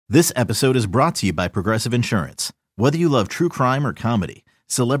This episode is brought to you by Progressive Insurance. Whether you love true crime or comedy,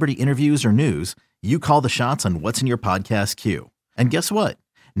 celebrity interviews or news, you call the shots on what's in your podcast queue. And guess what?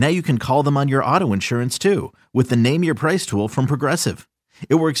 Now you can call them on your auto insurance too with the Name Your Price tool from Progressive.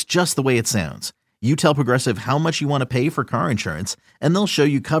 It works just the way it sounds. You tell Progressive how much you want to pay for car insurance, and they'll show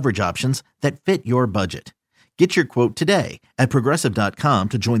you coverage options that fit your budget. Get your quote today at Progressive.com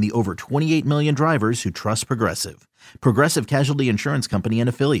to join the over 28 million drivers who trust Progressive. Progressive Casualty Insurance Company and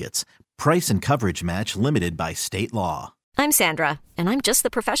Affiliates. Price and coverage match limited by state law. I'm Sandra, and I'm just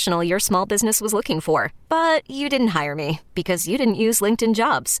the professional your small business was looking for. But you didn't hire me because you didn't use LinkedIn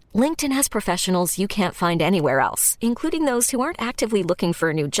Jobs. LinkedIn has professionals you can't find anywhere else, including those who aren't actively looking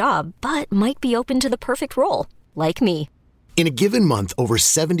for a new job, but might be open to the perfect role, like me. In a given month, over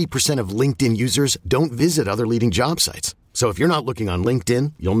 70% of LinkedIn users don't visit other leading job sites. So if you're not looking on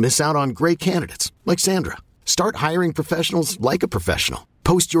LinkedIn, you'll miss out on great candidates like Sandra. Start hiring professionals like a professional.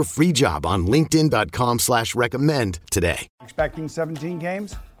 Post your free job on linkedin.com/recommend today. Expecting 17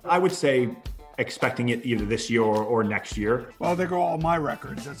 games? I would say expecting it either this year or next year. Well, there go all my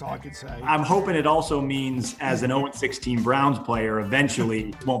records. That's all I could say. I'm hoping it also means as an 0-16 Browns player,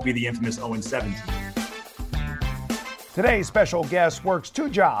 eventually it won't be the infamous 0-17. Today's special guest works two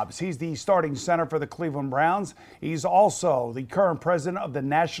jobs. He's the starting center for the Cleveland Browns. He's also the current president of the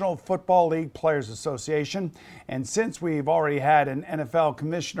National Football League Players Association. And since we've already had an NFL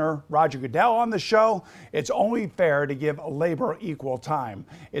commissioner, Roger Goodell, on the show, it's only fair to give labor equal time.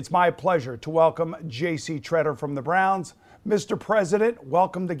 It's my pleasure to welcome J.C. Tretter from the Browns. Mr. President,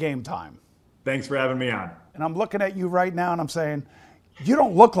 welcome to Game Time. Thanks for having me on. And I'm looking at you right now and I'm saying, you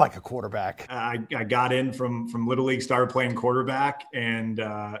don't look like a quarterback. I got in from Little League, started playing quarterback, and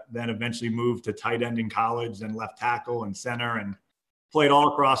then eventually moved to tight end in college, then left tackle and center, and played all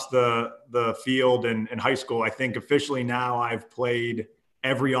across the field and in high school. I think officially now I've played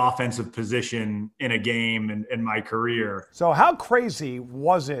every offensive position in a game in my career. So how crazy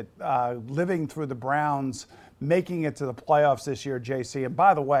was it living through the Browns making it to the playoffs this year, JC? And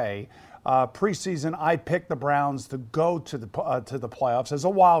by the way, preseason, I picked the Browns to go to the playoffs as a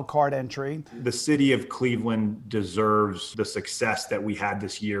wild card entry. The city of Cleveland deserves the success that we had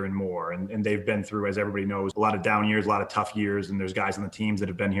this year and more. And they've been through, as everybody knows, a lot of down years, a lot of tough years. And there's guys on the teams that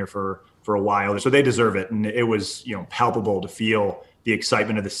have been here for a while. So they deserve it. And it was, palpable to feel the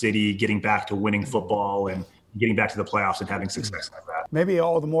excitement of the city, getting back to winning football and getting back to the playoffs and having success like that. Maybe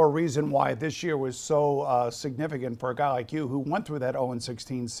all the more reason why this year was so significant for a guy like you who went through that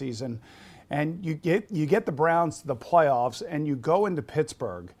 0-16 season. And you get the Browns to the playoffs and you go into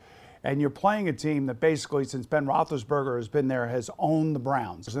Pittsburgh and you're playing a team that basically, since Ben Roethlisberger has been there, has owned the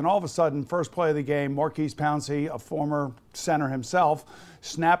Browns. And all of a sudden, first play of the game, Maurkice Pouncey, a former center himself,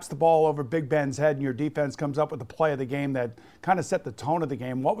 snaps the ball over Big Ben's head, and your defense comes up with the play of the game that kind of set the tone of the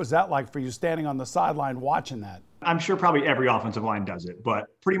game. What was that like for you standing on the sideline watching that? I'm sure probably every offensive line does it, but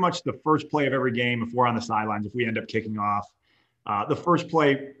pretty much the first play of every game, if we're on the sidelines, if we end up kicking off, the first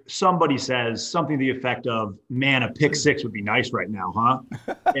play, somebody says something to the effect of, man, a pick six would be nice right now, huh?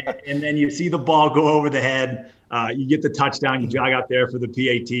 and then you see the ball go over the head. You get the touchdown, you jog out there for the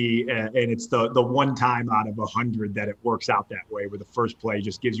PAT, and it's the one time out of 100 that it works out that way, where the first play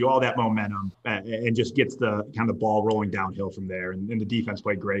just gives you all that momentum and just gets the kind of ball rolling downhill from there. And the defense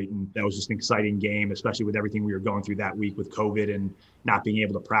played great, and that was just an exciting game, especially with everything we were going through that week with COVID and not being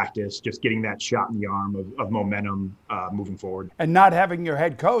able to practice, just getting that shot in the arm of momentum moving forward. And not having your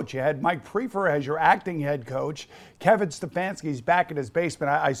head coach. You had Mike Prefer as your acting head coach. Kevin Stefanski's back in his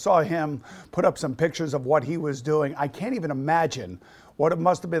basement. I saw him put up some pictures of what he was doing. I can't even imagine what it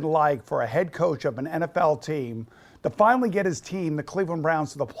must have been like for a head coach of an NFL team to finally get his team, the Cleveland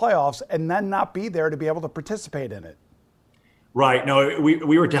Browns, to the playoffs and then not be there to be able to participate in it. Right. No, we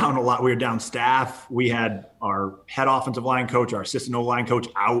were down a lot. We were down staff. We had our head offensive line coach, our assistant O-line coach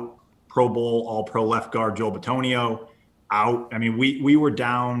out, Pro Bowl, all-pro left guard Joel Bitonio out. I mean, we were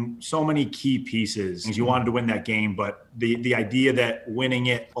down so many key pieces. You wanted to win that game, but the idea that winning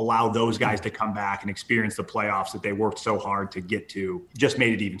it allowed those guys to come back and experience the playoffs that they worked so hard to get to just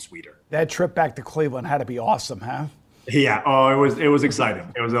made it even sweeter. That trip back to Cleveland had to be awesome, huh? Yeah. Oh, it was exciting.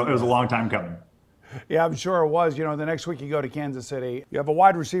 It was a long time coming. Yeah, I'm sure it was. The next week you go to Kansas City. You have a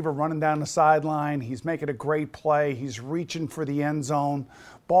wide receiver running down the sideline. He's making a great play. He's reaching for the end zone.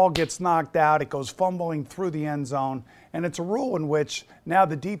 Ball gets knocked out. It goes fumbling through the end zone. And it's a rule in which now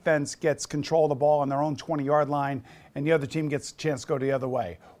the defense gets control of the ball on their own 20-yard line, and the other team gets a chance to go the other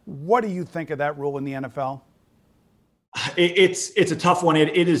way. What do you think of that rule in the NFL? It's a tough one.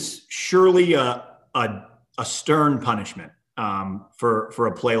 It is surely a stern punishment for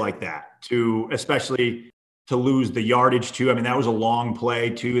a play like that, to especially to lose the yardage too. I mean, that was a long play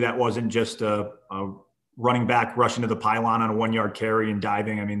too. That wasn't just a running back rushing to the pylon on a 1 yard carry and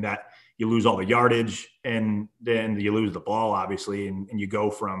diving. I mean, that you lose all the yardage and then you lose the ball, obviously. And you go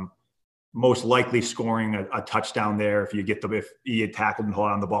from most likely scoring a touchdown there. If you get tackled and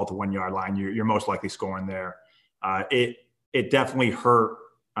hold on the ball to 1 yard line, you're most likely scoring there. It definitely hurt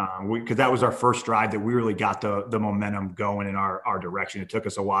because that was our first drive that we really got the momentum going in our direction. It took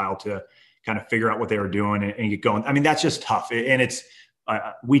us a while to kind of figure out what they were doing and get going. I mean, that's just tough. And it's,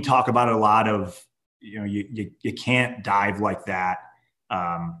 we talk about it a lot of, you can't dive like that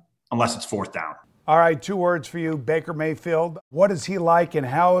unless it's fourth down. All right, 2 words for you, Baker Mayfield. What is he like, and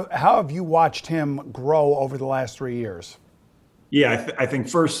how have you watched him grow over the last 3 years? Yeah, I think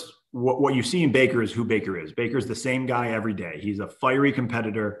first, what you see in Baker is who Baker is. Baker's the same guy every day. He's a fiery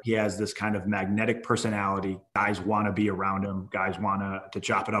competitor. He has this kind of magnetic personality. Guys want to be around him. Guys want to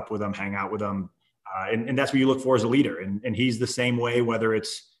chop it up with him, hang out with him. And that's what you look for as a leader. And he's the same way, whether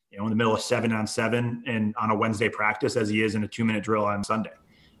it's in the middle of 7-on-7 and on a Wednesday practice as he is in a 2-minute drill on Sunday.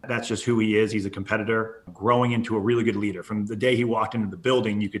 That's just who he is. He's a competitor, growing into a really good leader. From the day he walked into the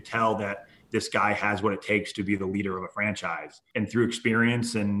building, you could tell that this guy has what it takes to be the leader of a franchise. And through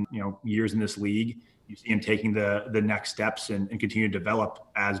experience and years in this league, you see him taking the next steps and continue to develop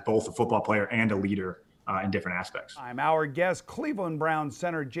as both a football player and a leader in different aspects. Our guest, Cleveland Browns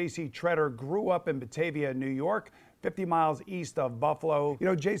center J.C. Tretter, grew up in Batavia, New York, 50 miles east of Buffalo.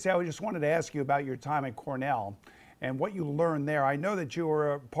 J.C., I just wanted to ask you about your time at Cornell and what you learned there. I know that you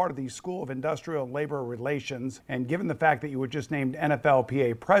were a part of the School of Industrial and Labor Relations, and given the fact that you were just named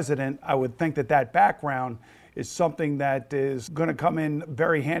NFLPA president, I would think that background is something that is going to come in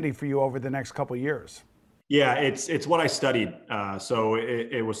very handy for you over the next couple of years. Yeah, it's what I studied. So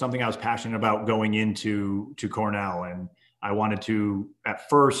it was something I was passionate about going into Cornell, and I wanted to at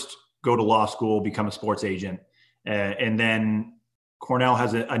first go to law school, become a sports agent, and then Cornell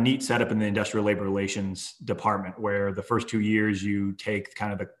has a neat setup in the industrial labor relations department where the first 2 years you take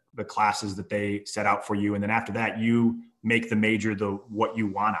kind of the classes that they set out for you. And then after that, you make the major what you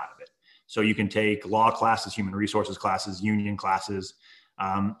want out of it. So you can take law classes, human resources classes, union classes.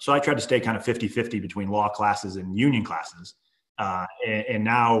 So I tried to stay kind of 50-50 between law classes and union classes. And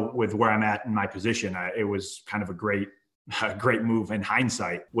now with where I'm at in my position, it was kind of a great move in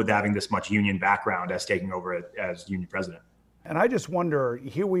hindsight with having this much union background as taking over as union president. And I just wonder,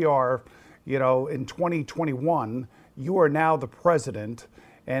 here we are, in 2021, you are now the president,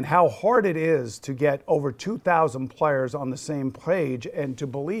 and how hard it is to get over 2,000 players on the same page and to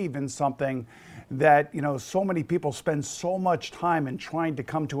believe in something that, so many people spend so much time in trying to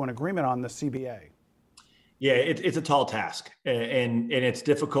come to an agreement on the CBA. Yeah, it's a tall task and it's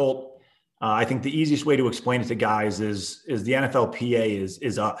difficult. I think the easiest way to explain it to guys is the NFLPA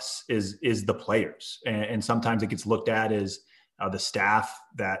is us, is the players. And sometimes it gets looked at as the staff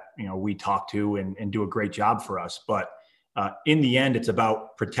that, we talk to and do a great job for us. But in the end, it's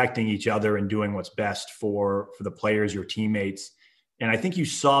about protecting each other and doing what's best for the players, your teammates. And I think you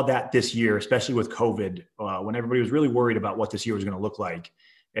saw that this year, especially with COVID, when everybody was really worried about what this year was going to look like.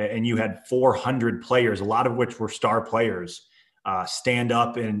 And you had 400 players, a lot of which were star players, stand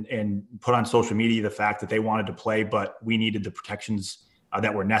up and put on social media the fact that they wanted to play, but we needed the protections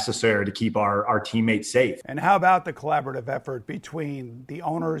that were necessary to keep our teammates safe. And how about the collaborative effort between the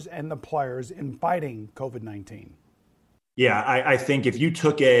owners and the players in fighting COVID-19? Yeah, I think if you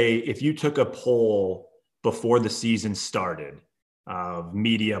took a poll before the season started of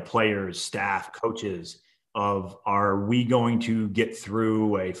media, players, staff, coaches, of are we going to get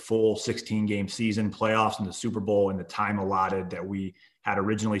through a full 16-game season, playoffs, and the Super Bowl in the time allotted that we had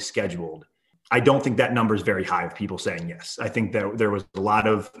originally scheduled, I don't think that number is very high of people saying yes. I think that there was a lot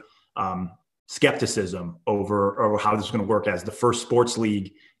of skepticism over how this was going to work as the first sports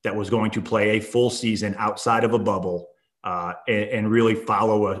league that was going to play a full season outside of a bubble and really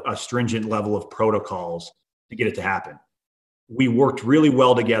follow a stringent level of protocols to get it to happen. We worked really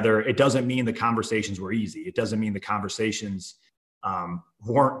well together. It doesn't mean the conversations were easy. It doesn't mean the conversations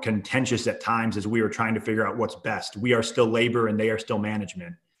weren't contentious at times as we were trying to figure out what's best. We are still labor and they are still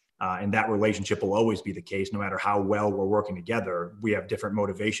management. And that relationship will always be the case, no matter how well we're working together. We have different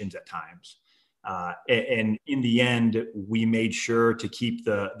motivations at times. And in the end, we made sure to keep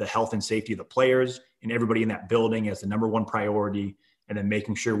the health and safety of the players and everybody in that building as the number one priority, and then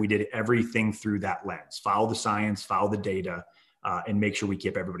making sure we did everything through that lens, follow the science, follow the data, and make sure we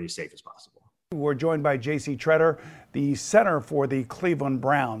keep everybody as safe as possible. We're joined by J.C. Tretter, the center for the Cleveland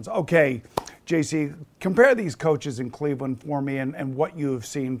Browns. Okay, J.C., compare these coaches in Cleveland for me and what you've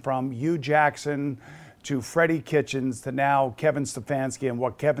seen from Hugh Jackson to Freddie Kitchens to now Kevin Stefanski and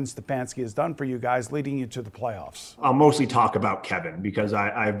what Kevin Stefanski has done for you guys leading you to the playoffs? I'll mostly talk about Kevin because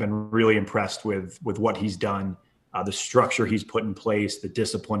I've been really impressed with what he's done, the structure he's put in place, the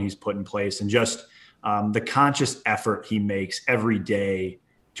discipline he's put in place, and just the conscious effort he makes every day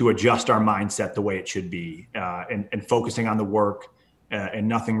to adjust our mindset the way it should be, and focusing on the work and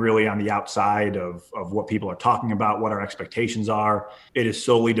nothing really on the outside of what people are talking about, what our expectations are. It is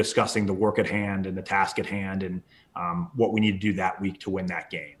solely discussing the work at hand and the task at hand and what we need to do that week to win that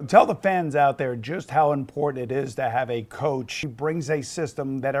game. Tell the fans out there just how important it is to have a coach who brings a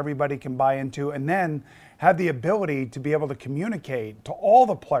system that everybody can buy into and then have the ability to be able to communicate to all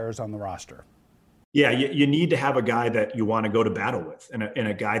the players on the roster. Yeah, you need to have a guy that you want to go to battle with and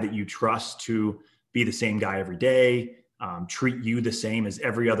a guy that you trust to be the same guy every day, treat you the same as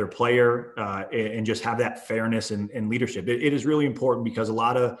every other player, and just have that fairness and leadership. It is really important because a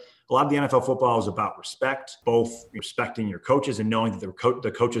lot of the NFL football is about respect, both respecting your coaches and knowing that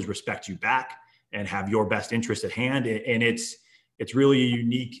the coaches respect you back and have your best interest at hand. And it's really a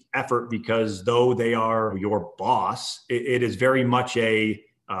unique effort because though they are your boss, it is very much a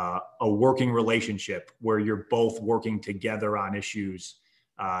working relationship where you're both working together on issues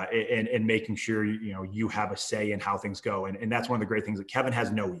and making sure you have a say in how things go. And that's one of the great things that Kevin has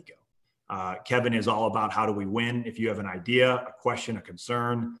no ego. Kevin is all about how do we win. If you have an idea, a question, a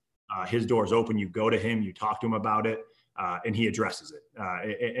concern, his door's open. You go to him, you talk to him about it, and he addresses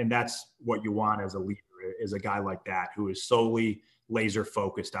it. And that's what you want as a leader, is a guy like that who is solely laser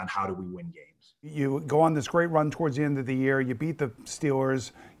focused on how do we win games. You go on this great run towards the end of the year. You beat the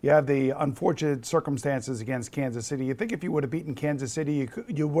Steelers. You have the unfortunate circumstances against Kansas City. You think if you would have beaten Kansas City,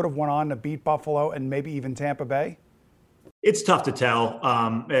 you would have went on to beat Buffalo and maybe even Tampa Bay? It's tough to tell.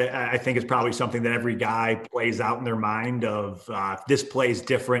 I think it's probably something that every guy plays out in their mind of if this plays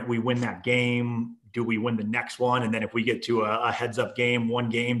different, we win that game. Do we win the next one? And then if we get to a heads up game, one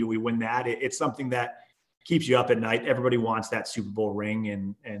game, do we win that? It's something that keeps you up at night. Everybody wants that Super Bowl ring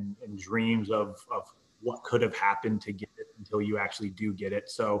and dreams of what could have happened to get it until you actually do get it.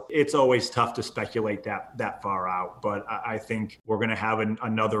 So it's always tough to speculate that far out. But I think we're going to have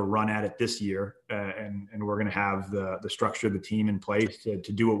another run at it this year, and we're going to have the structure of the team in place to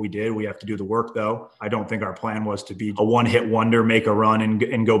do what we did. We have to do the work, though. I don't think our plan was to be a one-hit wonder, make a run,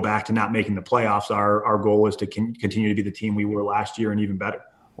 and go back to not making the playoffs. Our goal is to continue to be the team we were last year and even better.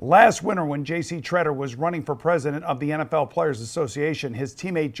 Last winter, when J.C. Tretter was running for president of the NFL Players Association, his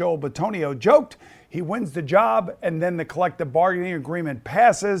teammate Joel Bitonio joked he wins the job and then the collective bargaining agreement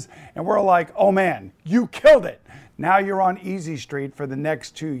passes and we're like, oh man, you killed it. Now you're on easy street for the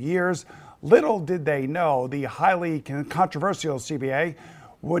next 2 years. Little did they know the highly controversial CBA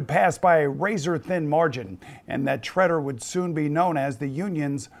would pass by a razor-thin margin and that Tretter would soon be known as the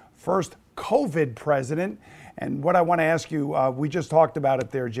union's first COVID president. And what I want to ask you, we just talked about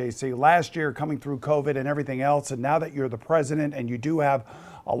it there, JC. Last year, coming through COVID and everything else, and now that you're the president and you do have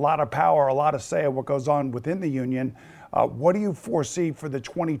a lot of power, a lot of say of what goes on within the union, what do you foresee for the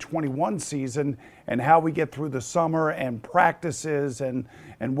 2021 season and how we get through the summer and practices and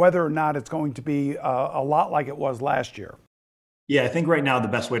whether or not it's going to be a lot like it was last year? Yeah, I think right now the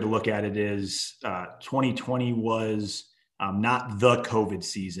best way to look at it is 2020 was not the COVID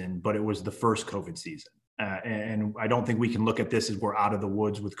season, but it was the first COVID season. And I don't think we can look at this as we're out of the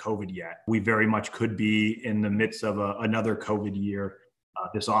woods with COVID yet. We very much could be in the midst of another COVID year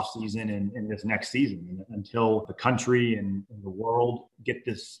this offseason and this next season. And until the country and the world get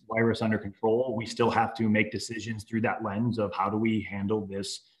this virus under control, we still have to make decisions through that lens of how do we handle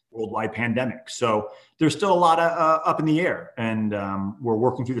this worldwide pandemic. So there's still a lot of up in the air. And we're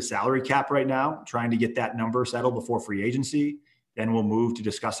working through the salary cap right now, trying to get that number settled before free agency. Then we'll move to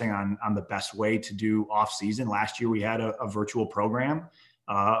discussing on the best way to do off season. Last year, we had a virtual program.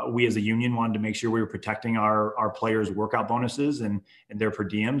 We as a union wanted to make sure we were protecting our players' workout bonuses and their per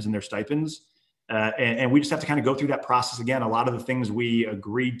diems and their stipends. And we just have to kind of go through that process again. A lot of the things we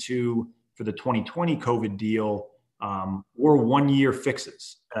agreed to for the 2020 COVID deal were 1 year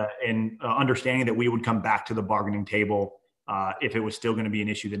fixes and understanding that we would come back to the bargaining table if it was still going to be an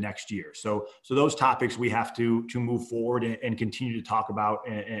issue the next year. So those topics we have to move forward and continue to talk about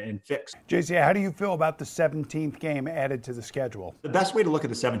and fix. JC, how do you feel about the 17th game added to the schedule? The best way to look at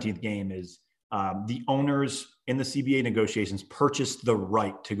the 17th game is the owners in the CBA negotiations purchased the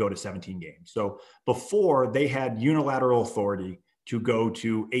right to go to 17 games. So before, they had unilateral authority to go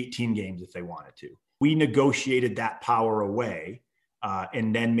to 18 games if they wanted to. We negotiated that power away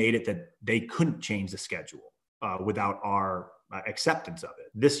and then made it that they couldn't change the schedule without our acceptance of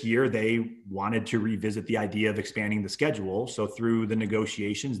it. This year, they wanted to revisit the idea of expanding the schedule. So through the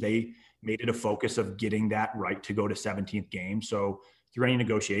negotiations, they made it a focus of getting that right to go to 17th game. So through any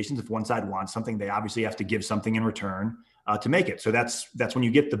negotiations, if one side wants something, they obviously have to give something in return to make it. So that's when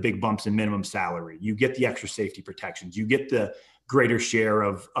you get the big bumps in minimum salary, you get the extra safety protections, you get the greater share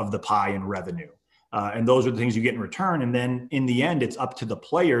of the pie and revenue. And those are the things you get in return. And then in the end, it's up to the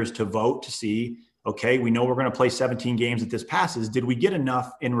players to vote to see, okay, we know we're going to play 17 games if this passes. Did we get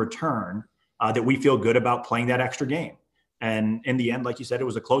enough in return that we feel good about playing that extra game? And in the end, like you said, it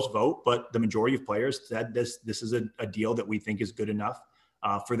was a close vote, but the majority of players said this is a deal that we think is good enough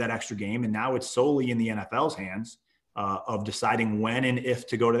for that extra game. And now it's solely in the NFL's hands of deciding when and if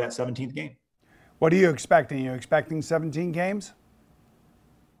to go to that 17th game. What are you expecting? Are you expecting 17 games?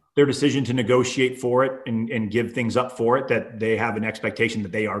 Their decision to negotiate for it and give things up for it, that they have an expectation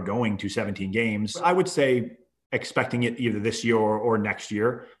that they are going to 17 games. I would say expecting it either this year or next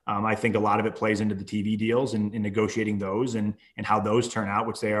year. I think a lot of it plays into the TV deals and negotiating those and how those turn out,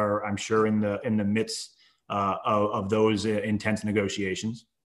 which they are, I'm sure, in the midst of those intense negotiations.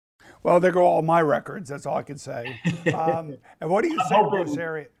 Well, there go all my records. That's all I can say. And what do you say, Bruce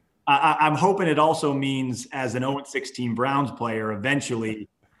Arians? I'm hoping it also means, as an 0-16 Browns player, eventually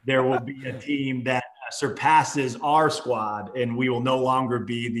there will be a team that surpasses our squad, and we will no longer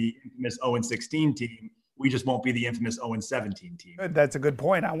be the infamous 0-16 team. We just won't be the infamous 0-17 team. That's a good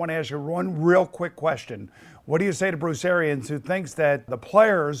point. I want to ask you one real quick question. What do you say to Bruce Arians, who thinks that the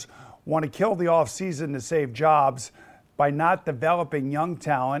players want to kill the offseason to save jobs by not developing young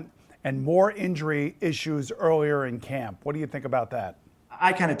talent and more injury issues earlier in camp? What do you think about that?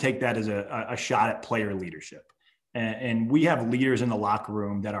 I kind of take that as a shot at player leadership. And we have leaders in the locker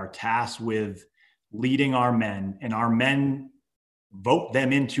room that are tasked with leading our men, and our men vote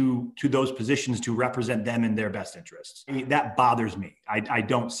them into those positions to represent them in their best interests. I mean, that bothers me. I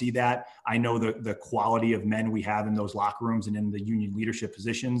don't see that. I know the quality of men we have in those locker rooms and in the union leadership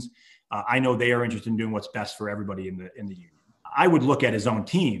positions. I know they are interested in doing what's best for everybody in the union. I would look at his own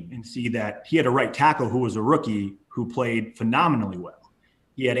team and see that he had a right tackle who was a rookie who played phenomenally well.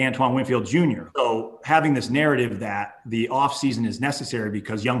 He had Antoine Winfield Jr. So having this narrative that the offseason is necessary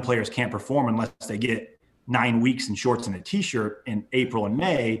because young players can't perform unless they get 9 weeks in shorts and a t-shirt in April and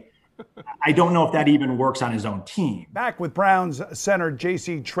May, I don't know if that even works on his own team. Back with Browns center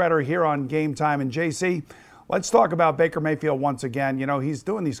J.C. Tretter here on Game Time. And J.C., let's talk about Baker Mayfield once again. You know, he's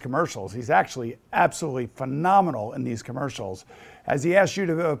doing these commercials. He's actually absolutely phenomenal in these commercials. Has he asked you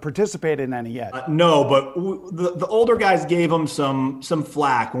to participate in any yet? No, but the older guys gave him some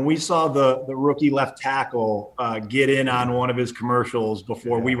flack. When we saw the rookie left tackle get in on one of his commercials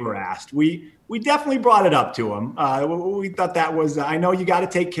before we were asked, we definitely brought it up to him. We thought that was, I know you got to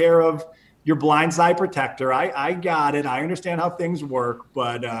take care of your blindside protector. I got it. I understand how things work,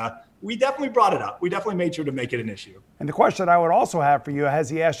 but we definitely brought it up. We definitely made sure to make it an issue. And the question I would also have for you, has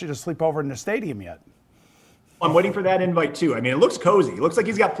he asked you to sleep over in the stadium yet? I'm waiting for that invite too. I mean, it looks cozy. It looks like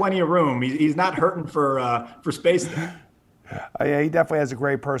he's got plenty of room. He's not hurting for space there. Yeah, he definitely has a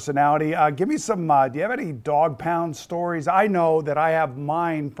great personality. Give me some, do you have any dog pound stories? I know that I have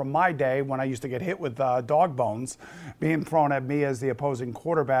mine from my day when I used to get hit with dog bones being thrown at me as the opposing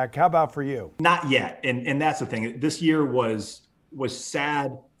quarterback. How about for you? Not yet. And that's the thing. This year was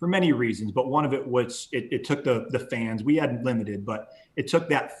sad for many reasons, but one of it was it took the fans. We had limited, but it took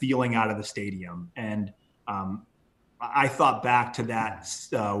that feeling out of the stadium. And I thought back to that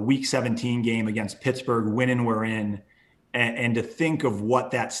Week 17 game against Pittsburgh, winning we're in, and to think of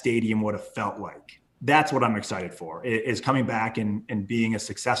what that stadium would have felt like. That's what I'm excited for, is coming back and being a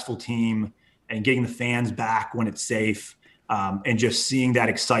successful team and getting the fans back when it's safe, and just seeing that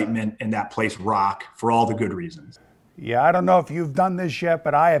excitement and that place rock for all the good reasons. Yeah, I don't know if you've done this yet,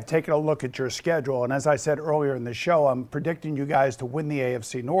 but I have taken a look at your schedule. And as I said earlier in the show, I'm predicting you guys to win the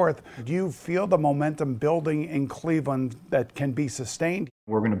AFC North. Do you feel the momentum building in Cleveland that can be sustained?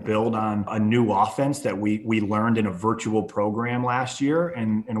 We're going to build on a new offense that we learned in a virtual program last year,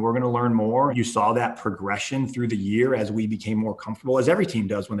 and we're going to learn more. You saw that progression through the year as we became more comfortable, as every team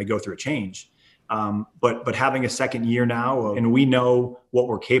does when they go through a change. But having a second year now, and we know what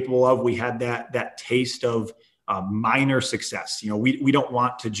we're capable of. We had that taste of minor success. You know, we don't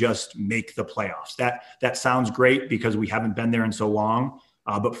want to just make the playoffs. That sounds great because we haven't been there in so long.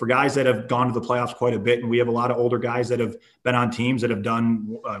 But for guys that have gone to the playoffs quite a bit, and we have a lot of older guys that have been on teams that have done,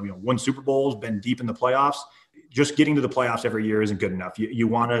 won Super Bowls, been deep in the playoffs. Just getting to the playoffs every year isn't good enough. You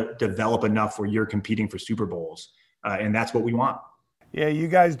want to develop enough where you're competing for Super Bowls, and that's what we want. Yeah, you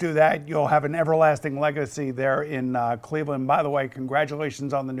guys do that. You'll have an everlasting legacy there in Cleveland. By the way,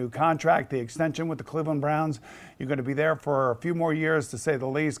 congratulations on the new contract, the extension with the Cleveland Browns. You're going to be there for a few more years, to say the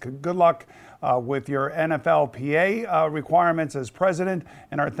least. Good luck with your NFLPA requirements as president.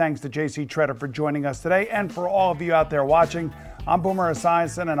 And our thanks to J.C. Tretter for joining us today. And for all of you out there watching, I'm Boomer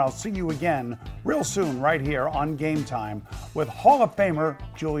Esiason, and I'll see you again real soon right here on Game Time with Hall of Famer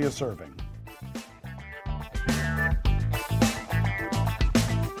Julius Erving.